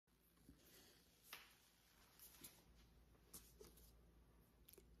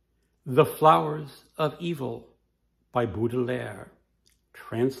The Flowers of Evil by Baudelaire,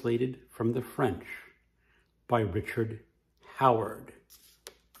 translated from the French by Richard Howard.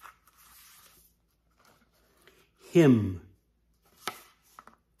 Hymn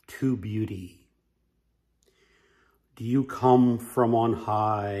to Beauty. Do you come from on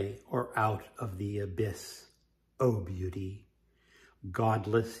high or out of the abyss, O beauty?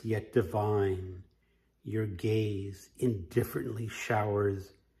 Godless yet divine, your gaze indifferently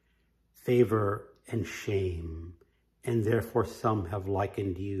showers favor and shame, and therefore some have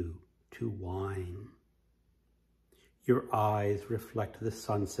likened you to wine. Your eyes reflect the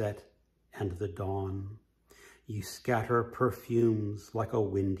sunset and the dawn. You scatter perfumes like a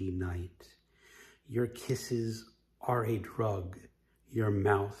windy night. Your kisses are a drug, your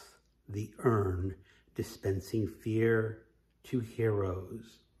mouth the urn dispensing fear to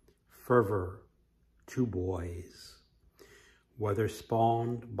heroes, fervor to boys. Whether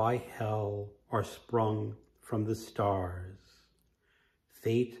spawned by hell or sprung from the stars,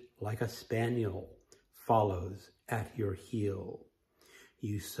 fate like a spaniel follows at your heel.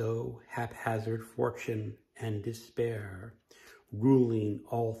 You sow haphazard fortune and despair, ruling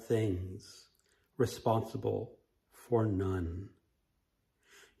all things, responsible for none.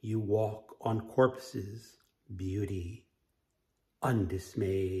 You walk on corpses, beauty,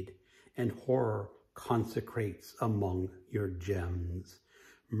 undismayed, and horror consecrates among your gems.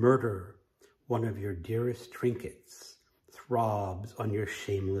 Murder, one of your dearest trinkets, throbs on your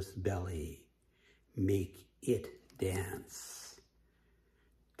shameless belly. Make it dance.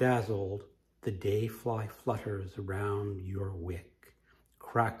 Dazzled, the day fly flutters round your wick,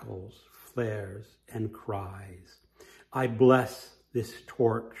 crackles, flares, and cries. I bless this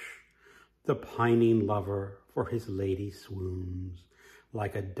torch. The pining lover for his lady swoons,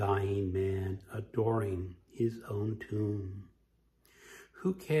 like a dying man adoring his own tomb.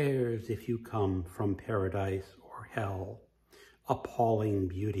 Who cares if you come from paradise or hell, appalling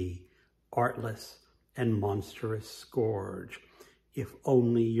beauty, artless and monstrous scourge, if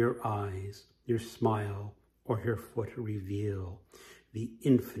only your eyes, your smile, or your foot reveal the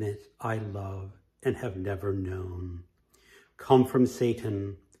infinite I love and have never known. Come from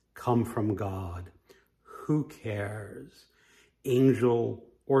Satan, come from God, who cares? Angel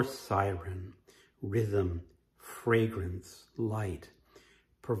or siren, rhythm, fragrance, light,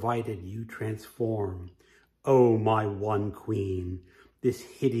 provided you transform, oh my one queen, this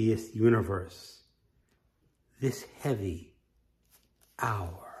hideous universe, this heavy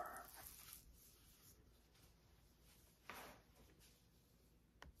hour.